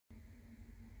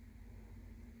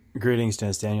Greetings,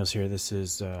 Dennis Daniels here. This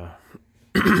is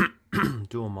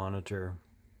dual monitor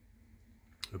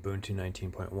Ubuntu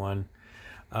 19.1.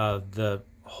 The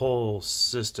whole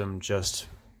system just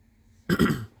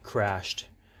crashed.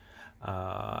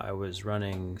 I was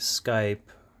running Skype.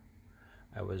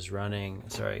 I was running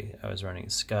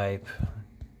Skype.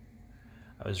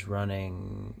 I was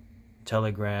running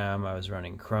Telegram. I was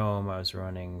running Chrome. I was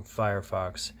running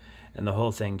Firefox, and the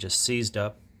whole thing just seized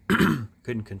up.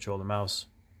 Couldn't control the mouse.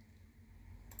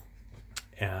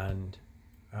 And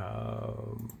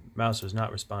mouse was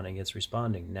not responding. It's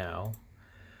responding now,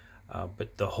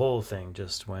 but the whole thing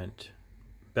just went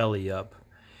belly up,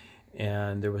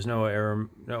 and there was no error.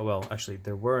 No, well, actually,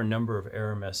 there were a number of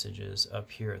error messages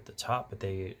up here at the top, but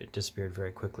they disappeared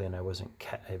very quickly, and I wasn't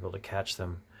able to catch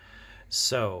them.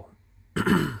 So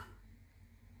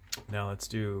now let's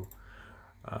do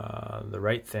the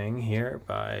right thing here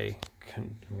by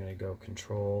I'm going to go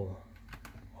Control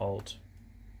Alt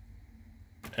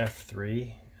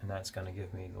F3, and that's going to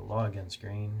give me the login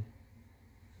screen.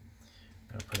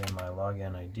 I'm going to put in my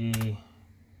login ID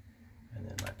and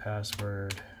then my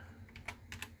password.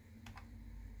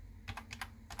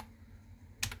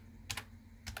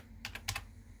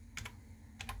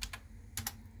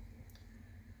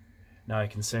 Now I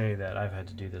can say that I've had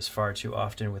to do this far too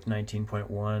often with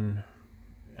 19.1.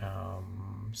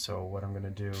 So what I'm going to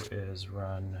do is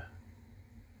run,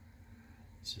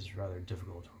 this is rather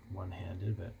difficult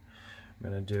one-handed, but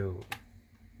I'm going to do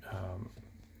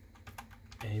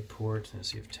apport. Let's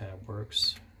see if tab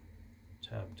works.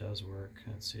 Tab does work.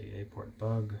 Let's see, apport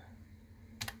bug.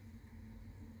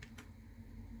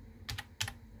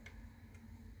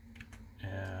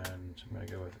 And I'm going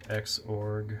to go with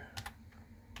xorg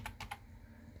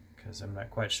because I'm not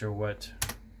quite sure what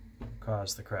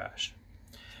caused the crash.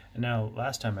 And now,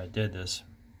 last time I did this,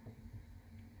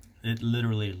 it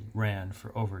literally ran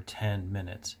for over 10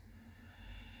 minutes.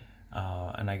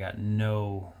 And I got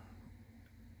no,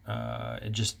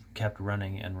 it just kept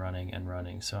running and running and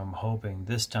running. So I'm hoping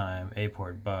this time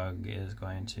apport bug is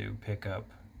going to pick up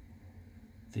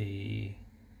the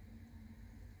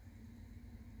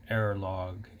error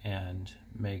log and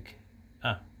make,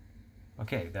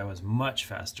 okay, that was much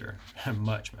faster,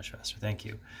 much faster, thank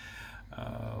you.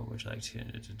 Would you like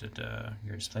to,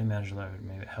 your display manager would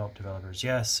maybe help developers?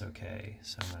 Yes, okay,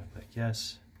 so I'm going to click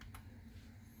yes.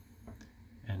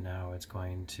 And now it's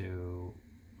going to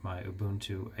my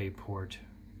Ubuntu apport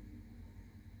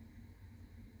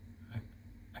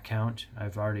account.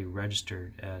 I've already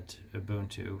registered at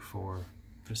Ubuntu for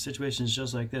situations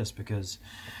just like this, because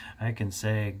I can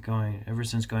say ever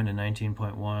since going to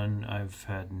 19.1, I've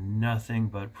had nothing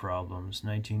but problems.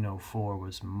 1904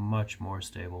 was much more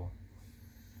stable.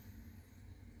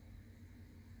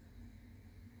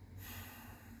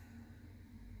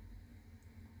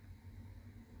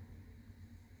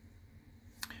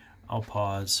 I'll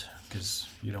pause because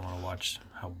you don't want to watch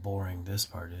how boring this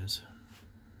part is.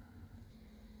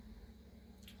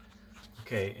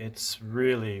 Okay, it's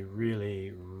really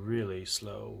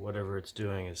slow. Whatever it's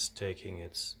doing is taking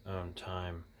its own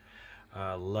time.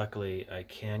 Luckily, I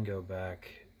can go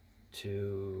back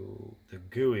to the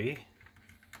GUI,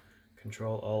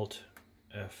 Control Alt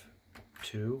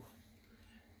F2,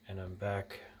 and I'm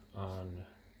back on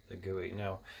the GUI.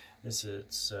 Now, this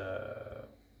is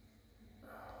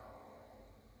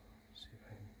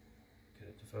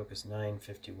focus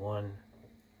 951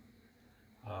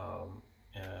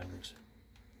 and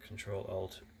Control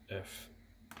Alt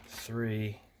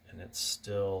F3, and it's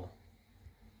still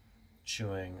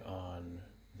chewing on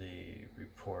the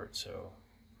report, so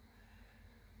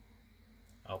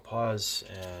I'll pause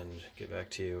and get back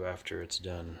to you after it's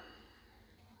done.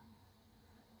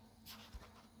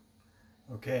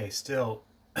 Okay, still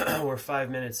we're 5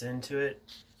 minutes into it.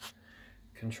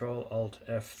 Control Alt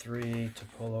F3 to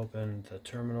pull open the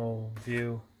terminal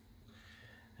view,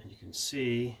 and you can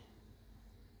see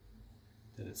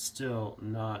that it's still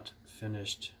not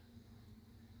finished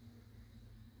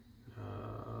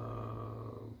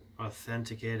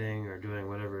authenticating or doing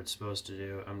whatever it's supposed to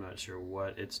do. I'm not sure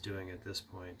what it's doing at this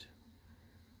point.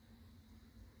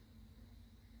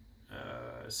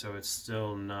 So it's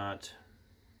still not,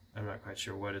 I'm not quite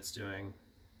sure what it's doing.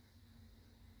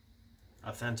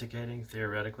 Authenticating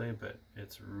theoretically, but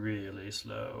it's really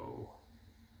slow.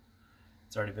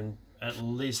 It's already been at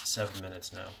least 7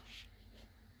 minutes now.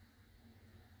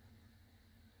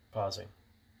 Pausing.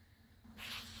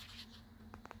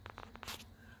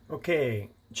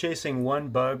 Okay, chasing one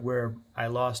bug where I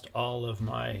lost all of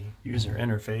my user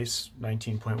interface.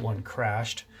 19.1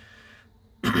 crashed.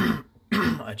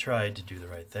 I tried to do the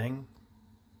right thing.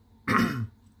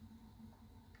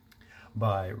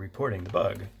 by reporting the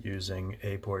bug using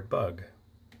apport-bug.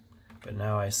 But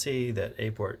now I see that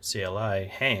apport-cli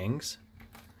hangs.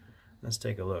 Let's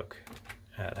take a look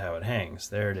at how it hangs.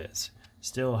 There it is.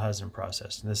 Still hasn't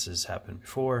processed. This has happened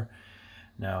before.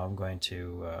 Now I'm going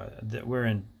to, we're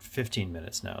in 15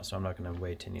 minutes now, so I'm not going to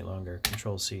wait any longer.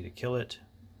 Control-C to kill it.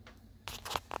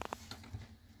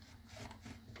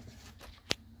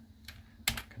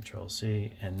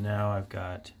 Control-C, and now I've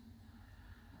got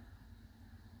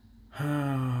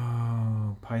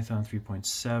Python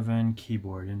 3.7,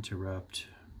 keyboard interrupt.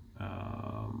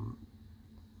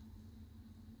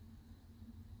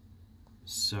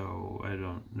 So I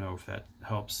don't know if that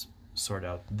helps sort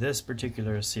out this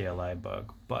particular CLI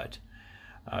bug, but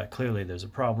clearly there's a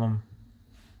problem.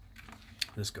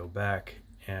 Let's go back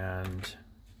and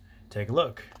take a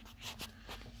look.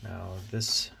 Now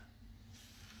this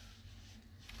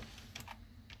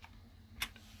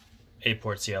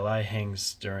apport-cli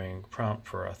hangs during prompt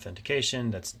for authentication.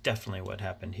 That's definitely what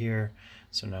happened here.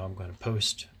 So now I'm going to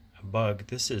post a bug.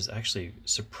 This is actually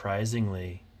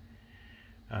surprisingly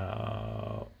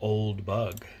old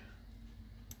bug.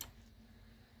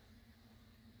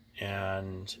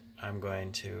 And I'm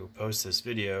going to post this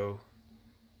video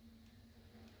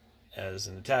as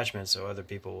an attachment so other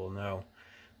people will know.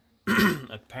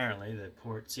 Apparently the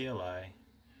apport-cli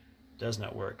does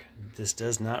not work. This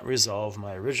does not resolve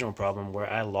my original problem where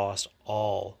I lost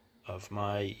all of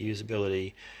my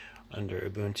usability under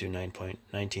Ubuntu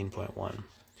 19.1.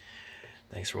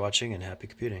 Thanks for watching and happy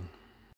computing.